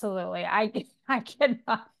 absolutely. I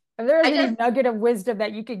cannot. If there is I any just, nugget of wisdom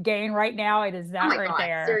that you could gain right now, it is oh that my right God,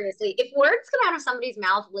 there. seriously. If words come out of somebody's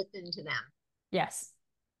mouth, listen to them. Yes,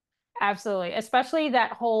 absolutely. Especially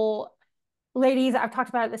that whole ladies, I've talked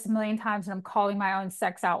about this a million times, and I'm calling my own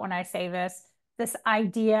sex out when I say this. This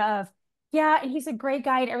idea of, yeah, he's a great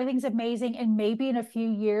guy and everything's amazing, and maybe in a few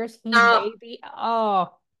years he No, may be.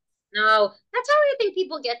 Oh, no. That's how I think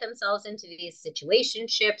people get themselves into these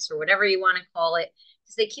situationships or whatever you want to call it,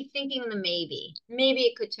 because they keep thinking the maybe. Maybe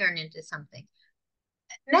it could turn into something.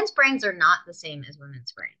 Men's brains are not the same as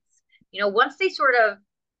women's brains. Once they sort of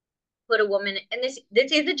put a woman, and this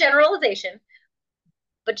is a generalization,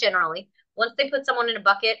 but generally, once they put someone in a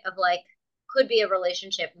bucket of like could be a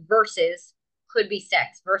relationship versus could be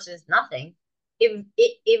sex versus nothing,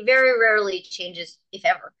 it very rarely changes, if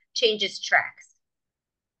ever, changes tracks.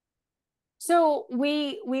 so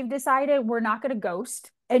we've decided we're not going to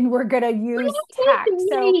ghost and we're going to use What tact.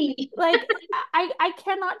 So me? like I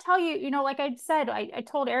cannot tell you, like I said, I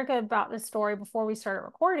told Erica about this story before we started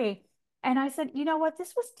recording, and I said, you know what,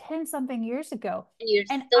 this was 10 something years ago. And you're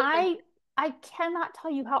And still thinking, I cannot tell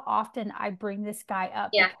you how often I bring this guy up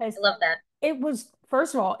yeah, because I love that. it was,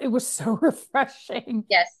 first of all, it was so refreshing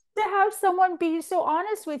Yes. to have someone be so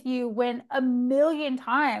honest with you when a million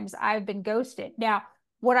times I've been ghosted. Now,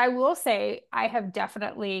 what I will say, I have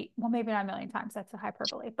definitely, well, maybe not a million times, that's a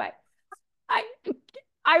hyperbole, but I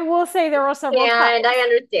I will say there are several times. And I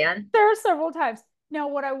understand. There are several times. Now,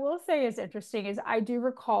 what I will say is interesting is I do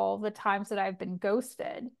recall the times that I've been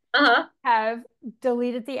ghosted, Uh-huh. have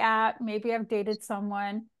deleted the app, maybe I've dated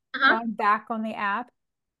someone, Uh-huh. gone back on the app,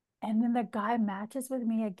 and then the guy matches with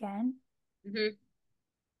me again. Hmm.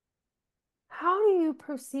 How do you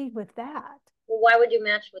proceed with that? Well, why would you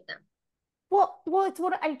match with them? Well, it's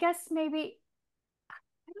what I guess maybe I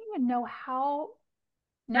don't even know how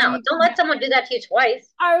now No, you don't now, let someone do that to you twice.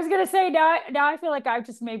 I was gonna say now I feel like I've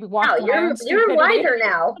just maybe No, walked in my own you're stupidity. wiser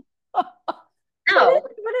now. But No.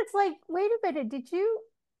 it's like, wait a minute,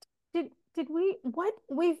 did we what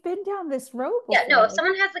we've been down this road Yeah, no, before? if Like,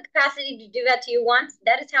 someone has the capacity to do that to you once,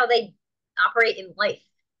 that is how they operate in life.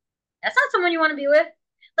 That's not someone you want to be with.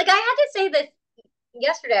 Like I had to say this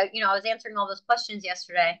yesterday, I was answering all those questions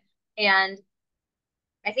yesterday, and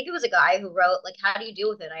I think it was a guy who wrote, like, how do you deal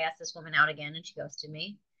with it? I asked this woman out again and she ghosted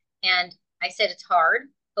me. And I said it's hard,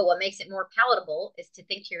 but what makes it more palatable is to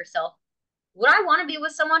think to yourself, would I want to be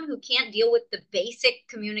with someone who can't deal with the basic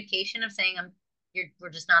communication of saying we're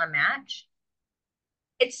just not a match?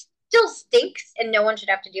 It still stinks and no one should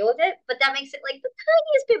have to deal with it, but that makes it like the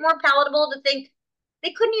tiniest bit more palatable to think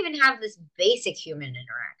they couldn't even have this basic human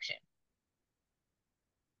interaction.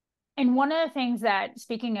 and one of the things that,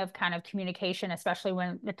 speaking of kind of communication, especially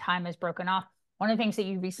when the time is broken off, one of the things that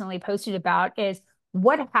you recently posted about is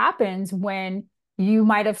what happens when you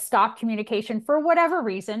might have stopped communication for whatever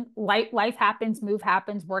reason. Life happens, move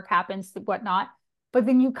happens, work happens, whatnot. But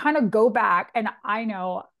then you kind of go back, and I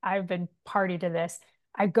know I've been party to this.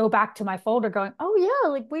 I go back to my folder going, oh, yeah,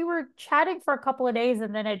 like we were chatting for a couple of days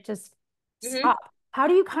and then it just Mm-hmm. stopped. How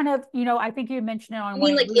do you kind of, I think you mentioned it on You one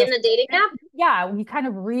mean of like your in videos. the dating app? Yeah, we kind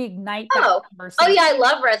of reignite that Oh, oh conversation. yeah, I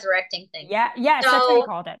love resurrecting things. Yeah, yes, that's what you So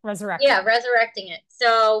called it, yeah, resurrection. resurrecting it.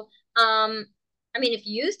 So I mean, if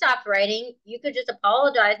you stopped writing, you could just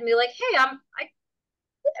apologize and be like, "Hey, I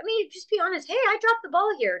mean, just be honest. Hey, I dropped the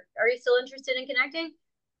ball here. Are you still interested in connecting?"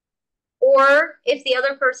 Or if the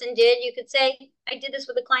other person did, you could say, "I did this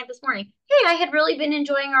with a client this morning. Hey, I had really been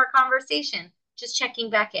enjoying our conversation. Just checking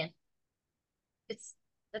back in." It's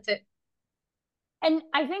that's it. And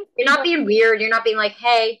I think You're not being weird. You're not being like,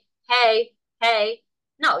 "Hey, hey, hey."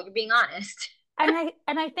 No, you're being honest.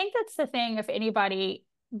 and I think that's the thing, if anybody,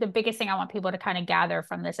 the biggest thing I want people to kind of gather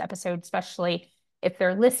from this episode, especially if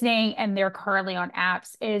they're listening and they're currently on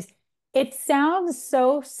apps, is it sounds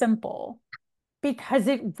so simple because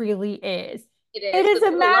it really is. It It is, is but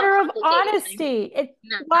a people love matter of complicated things. honesty.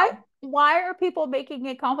 No. Why are people making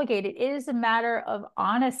it complicated? It is a matter of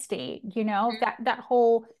honesty, Mhm. that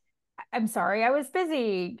whole I'm sorry, I was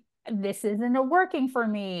busy. This isn't a working for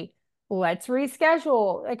me. Let's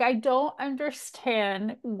reschedule. Like, I don't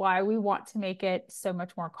understand why we want to make it so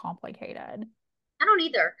much more complicated. I don't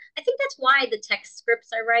either. I think that's why the text scripts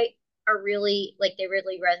I write are really like they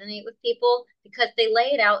really resonate with people because they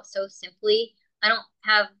lay it out so simply. I don't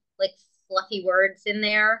have like fluffy words in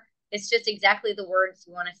there. It's just exactly the words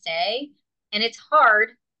you want to say. And it's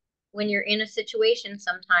hard when you're in a situation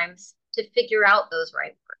sometimes to figure out those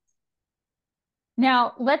right words.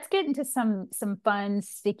 Now, let's get into some fun,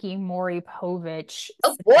 sticky Maury Povich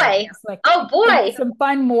Oh boy. scenarios, like Oh boy. some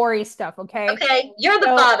fun Maury stuff, okay? Okay. You're the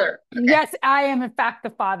So, father. Okay. yes, I am in fact the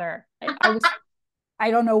father.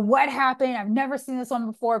 I don't know what happened. I've never seen this one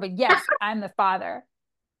before, but yes, I'm the father.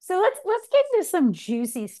 So let's get into some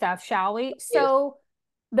juicy stuff, shall we? Yes. So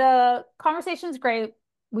the conversation's great.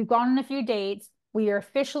 We've gone on a few dates. We are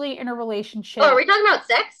officially in a Oh, are relationship. we talking about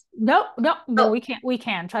sex? No, no, well, Oh, we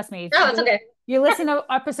can, trust me. no, it's okay. You listen to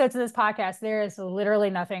episodes of this podcast, there is literally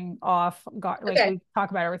nothing off. Like Okay. we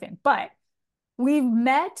talk about everything. But we've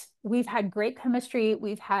met, we've had great chemistry,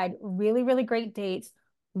 we've had really, really great dates.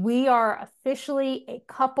 We are officially a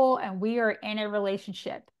couple and we are in a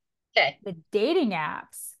relationship. Okay. The dating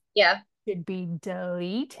apps Yeah. should be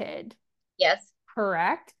deleted, Yes.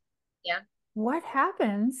 correct? Yeah. What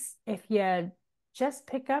happens if you just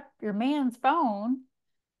pick up your man's phone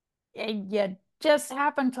and you just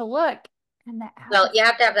happen to look and the app Well, is you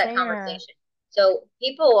have to have that there? conversation. So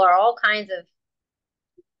people are all kinds of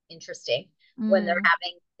interesting when they're Mm,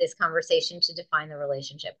 having this conversation to define the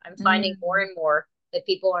relationship. I'm finding more mm. and more that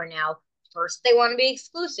people are now first they want to be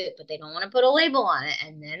exclusive, but they don't want to put a label on it,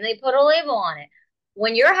 and then they put a label on it.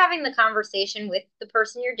 When you're having the conversation with the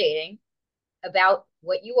person you're dating about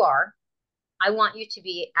what you are, I want you to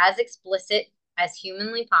be as explicit as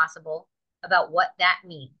humanly possible about what that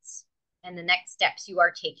means and the next steps you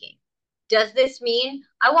are taking. Does this mean,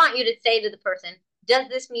 I want you to say to the person, does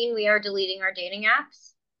this mean we are deleting our dating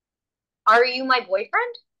apps? Are you my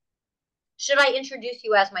boyfriend? Should I introduce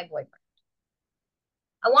you as my boyfriend?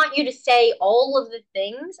 I want you to say all of the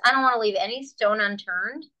things. I don't want to leave any stone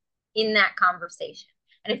unturned in that conversation.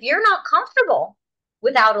 And if you're not comfortable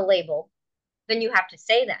without a label, then you have to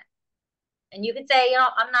say that. And you could say,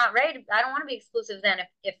 I'm not ready. I don't want to be exclusive then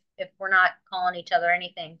if we're not calling each other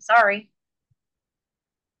anything. Sorry.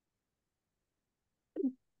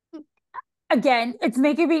 Again, it's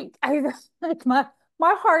making me like my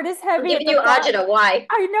heart is I'm heavy at giving the you thought. agita. Why?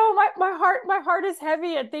 I know my heart is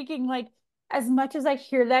heavy at thinking like as much as I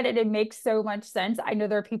hear that and it makes so much sense. I know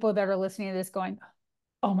there are people that are listening to this going,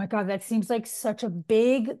 "Oh my God, that seems like such a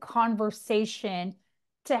big conversation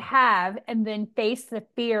to have," and then face the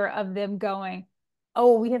fear of them going,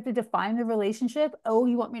 "Oh, we have to define the relationship. Oh,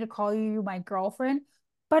 you want me to call you my girlfriend?"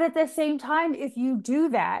 But at the same time, if you do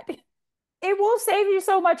that, it will save you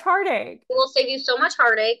so much heartache. It will save you so much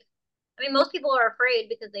heartache. I mean, most people are afraid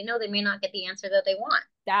because they know they may not get the answer that they want.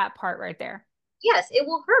 That part right there. Yes, it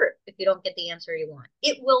will hurt if you don't get the answer you want.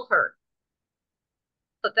 It will hurt.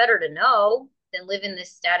 But better to know than live in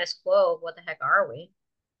this status quo of what the heck are we?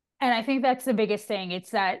 And I think that's the biggest thing.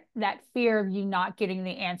 It's that fear of you not getting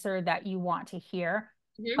the answer that you want to hear.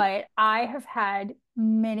 Mm-hmm. But I have had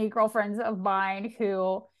many girlfriends of mine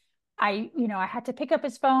who I had to pick up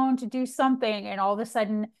his phone to do something, and all of a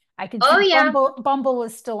sudden I can Oh, see yeah. Bumble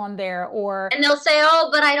is still on there, or And they'll say, oh,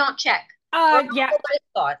 but I don't check. Or, yeah, oh, but it's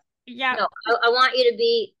gone. yeah, No, I want you to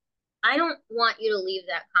be, I don't want you to leave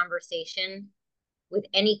that conversation with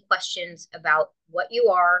any questions about what you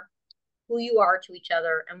are, who you are to each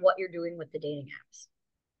other, and what you're doing with the dating apps.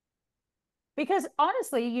 because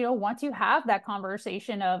honestly, once you have that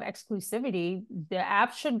conversation of exclusivity, the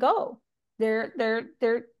app should go. There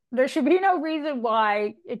should be no reason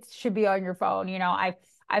why it should be on your phone.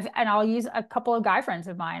 And I'll use a couple of guy friends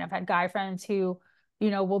of mine. I've had guy friends who,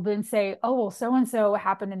 will then say, "Oh, well, so and so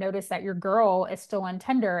happened to notice that your girl is still on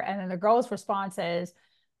Tinder," and then the girl's response is,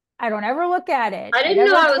 "I don't ever look at it. I I didn't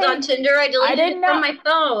know never I was on take. Tinder. I I deleted it didn't from know." my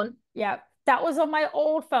phone. Yeah, that was on my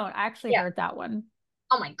old phone. I actually Yeah. heard that one.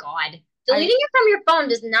 Oh my God. I Deleting it from your phone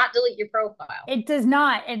does not delete your profile. It does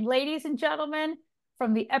not. And ladies and gentlemen,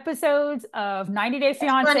 from the episodes of 90 Day That's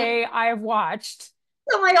funny. Fiance I have watched,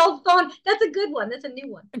 On my old phone. That's a good one. That's a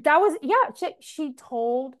new one. that was yeah, she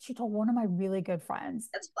told one of my really good friends.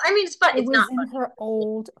 I mean, it's fun. It It's not was in funny. her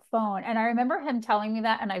old phone. And I remember him telling me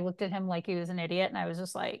that, and I looked at him like he was an idiot, and I was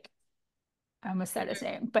just like, I almost said his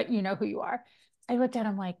Mm-mm. name, but you know who you are. I looked at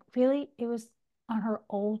him like, really? It was on her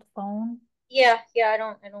old phone? Yeah, yeah, I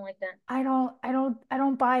don't like that. I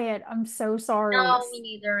don't buy it. I'm so sorry. No, me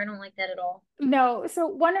neither. I don't like that at all. No, so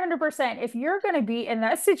 100%, if you're going to be in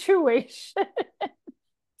that situation,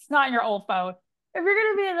 it's not in your old phone. If you're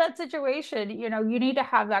going to be in that situation, you need to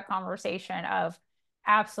have that conversation of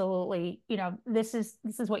absolutely, this is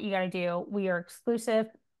what you got to do. We are exclusive.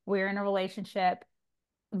 We're in a relationship.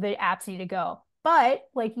 The apps need to go. But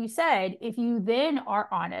like you said, if you then are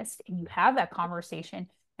honest and you have that conversation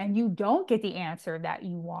and you don't get the answer that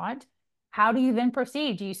you want, how do you then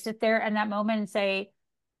proceed? Do you sit there in that moment and say,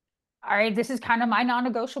 "All right, this is kind of my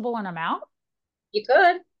non-negotiable and I'm out"? You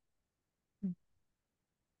could. I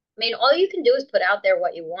mean, all you can do is put out there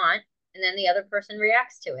what you want, and then the other person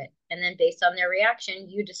reacts to it. And then based on their reaction,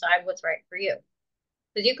 you decide what's right for you.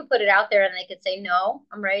 Because you could put it out there and they could say, no,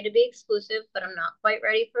 I'm ready to be exclusive, but I'm not quite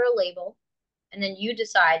ready for a label. And then you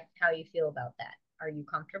decide how you feel about that. Are you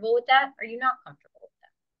comfortable with that? Are you not comfortable with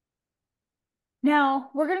Now,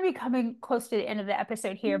 we're going to be coming close to the end of the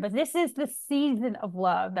episode here, that? but this is the season of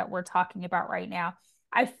love that we're talking about right now.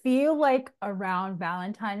 I feel like around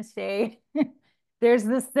Valentine's Day, there's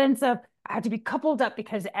this sense of I have to be coupled up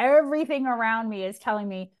because everything around me is telling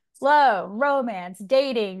me love, romance,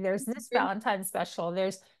 dating. There's this Mm-hmm. Valentine's special.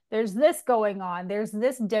 There's this going on. There's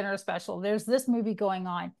this dinner special. There's this movie going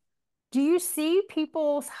on. Do you see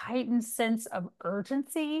people's heightened sense of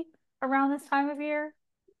urgency around this time of year?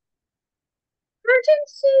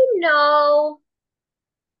 Urgency, no.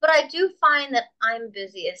 But I do find that I'm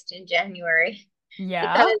busiest in January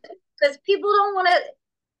Yeah. because people don't want to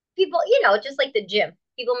people, just like the gym,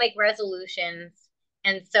 people make resolutions.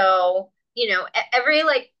 And so, every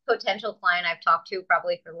like potential client I've talked to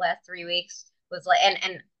probably for the last 3 weeks was like,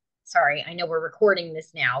 and sorry, I know we're recording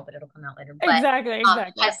this now, but it'll come out later, but Exactly,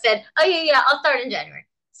 exactly. has said, oh, yeah, yeah, I'll start in January.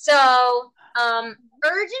 So,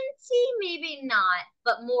 urgency, maybe not,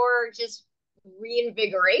 but more just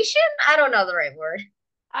reinvigoration. I don't know the right word.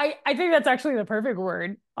 I think that's actually the perfect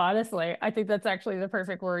word, honestly. I think that's actually the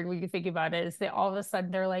perfect word when you think about it, is that all of a sudden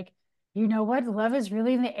they're like, you know what? Love is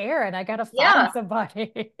really in the air and I gotta find Yeah,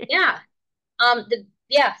 somebody. yeah.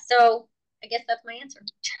 Yeah, so I guess that's my answer.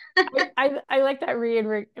 I like that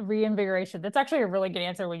reinvigoration. That's actually a really good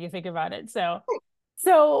answer when you think about it. So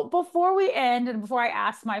So before we end and before I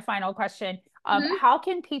ask my final question, Mhm. how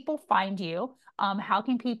can people find you? How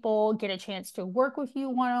can people get a chance to work with you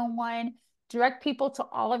one-on-one? Direct people to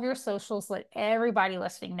all of your socials. Let everybody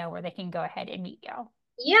listening know where they can go ahead and meet you.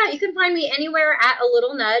 Yeah, you can find me anywhere at a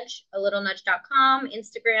little nudge.com,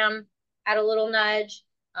 Instagram at a little nudge.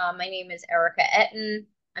 My name is Erika Ettin.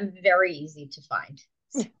 I'm very easy to find.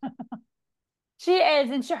 So, She is,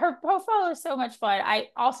 and her profile is so much fun. I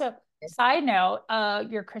also, side note,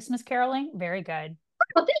 your Christmas caroling, very good.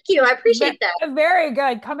 well, thank you. I appreciate that. Very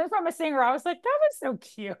good. Coming from a singer, I was like, that was so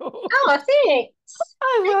cute. Oh, thanks. I Thanks.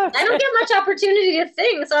 I loved don't it. get much opportunity to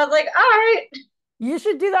sing, so I was like, all right, You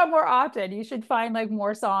should do that more often. You should find like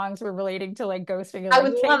more songs relating to like ghosting and I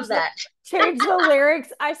like would love that. change the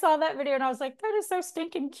lyrics. I saw that video and I was like, that is so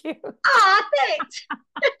stinking cute. Ah, thanks.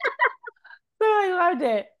 So I loved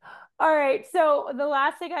it. All right. So the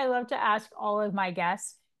last thing I love to ask all of my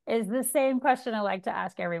guests is the same question I like to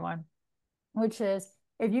ask everyone, which is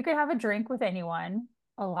if you could have a drink with anyone,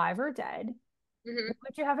 alive or dead, who Hmm.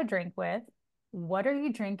 would you have a drink with? What are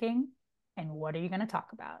you drinking? And what are you going to talk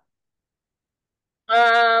about?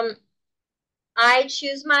 Um, I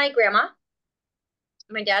choose my grandma,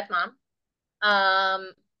 my dad's mom.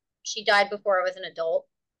 Um, she died before I was an adult,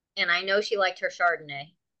 and I know she liked her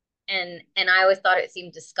Chardonnay. And I always thought it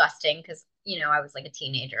seemed disgusting because I was like a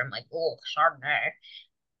teenager. I'm like, oh, Chardonnay.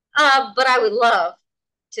 But I would love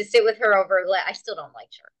to sit with her over. I still don't like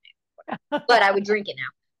Chardonnay, but I would drink it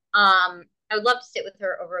now. I would love to sit with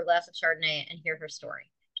her over a glass of Chardonnay and hear her story.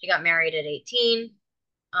 She got married at 18.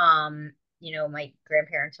 My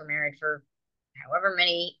grandparents were married for however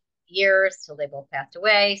many years till they both passed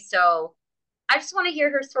away. So I just want to hear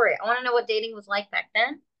her story. I want to know what dating was like back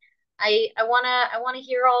then. I wanna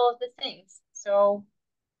hear all of the things. So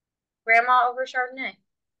grandma over Chardonnay.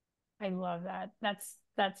 I love that.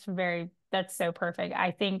 That's so perfect. I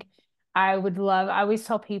think I always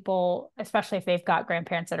tell people, especially if they've got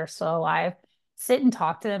grandparents that are still alive, sit and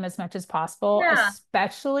talk to them as much as possible, Yeah.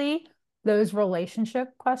 especially those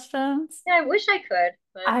relationship questions. Yeah, I wish I could,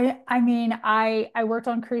 but I mean, I worked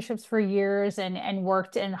on cruise ships for years and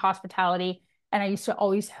worked in hospitality, and I used to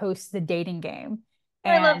always host the dating game.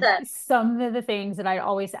 I love And that. some of the things that I'd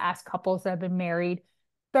always ask couples that have been married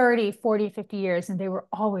 30, 40, 50 years, and they were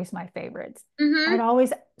always my favorites. I'd Mm-hmm.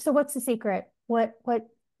 always, so what's the secret? What's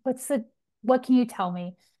what can you tell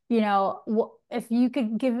me? If you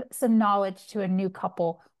could give some knowledge to a new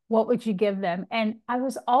couple, what would you give them? And I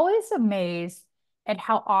was always amazed at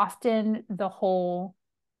how often the whole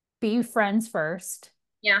be friends first,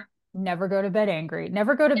 Yeah. never go to bed angry.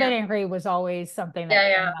 Never go to bed Yeah. angry was always something that Yeah,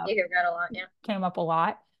 yeah. You hear that a lot, yeah. came up a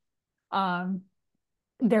lot. Um,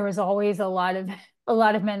 there was always a lot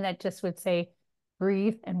of men that just would say,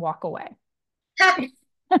 breathe and walk away. Ha,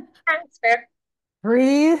 that's fair.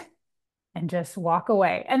 Breathe and just walk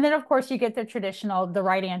away. And then of course you get the traditional, the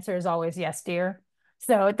right answer is always yes, dear.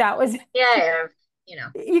 So that was Yeah, yeah. You know.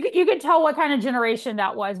 you could tell what kind of generation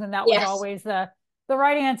that was when that was Yes. always the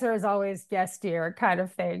right answer is always yes, dear kind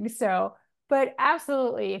of thing. So, but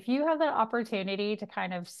absolutely, if you have that opportunity to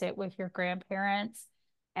kind of sit with your grandparents,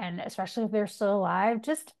 and especially if they're still alive,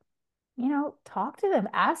 just talk to them,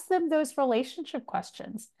 ask them those relationship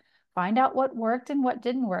questions, find out what worked and what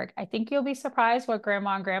didn't work. I think you'll be surprised what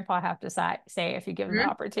grandma and grandpa have to say if you give them the Mhm.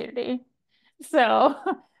 opportunity. So,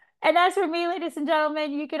 and as for me, ladies and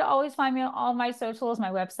gentlemen, you can always find me on all my socials,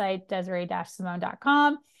 my website,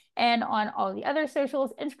 desiree-simone.com, and on all the other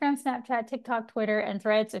socials, Instagram, Snapchat, TikTok, Twitter, and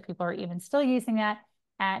Threads, if people are even still using that,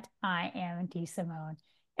 at I am D Simone.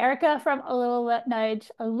 Erika from A Little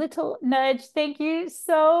Nudge, thank you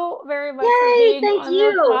so very much for Yay, being thank on the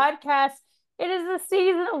you. podcast. It is the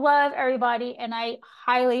season of love, everybody, and I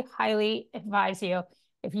highly, highly advise you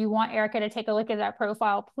if you want Erika to take a look at that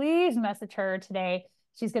profile, please message her today.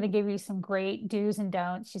 She's going to give you some great do's and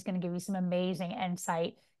don'ts. She's going to give you some amazing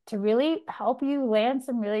insight to really help you land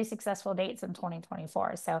some really successful dates in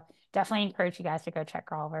 2024. So definitely encourage you guys to go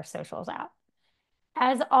check all of our socials out.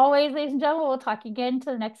 As always, ladies and gentlemen, we'll talk again to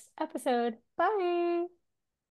the next episode. Bye.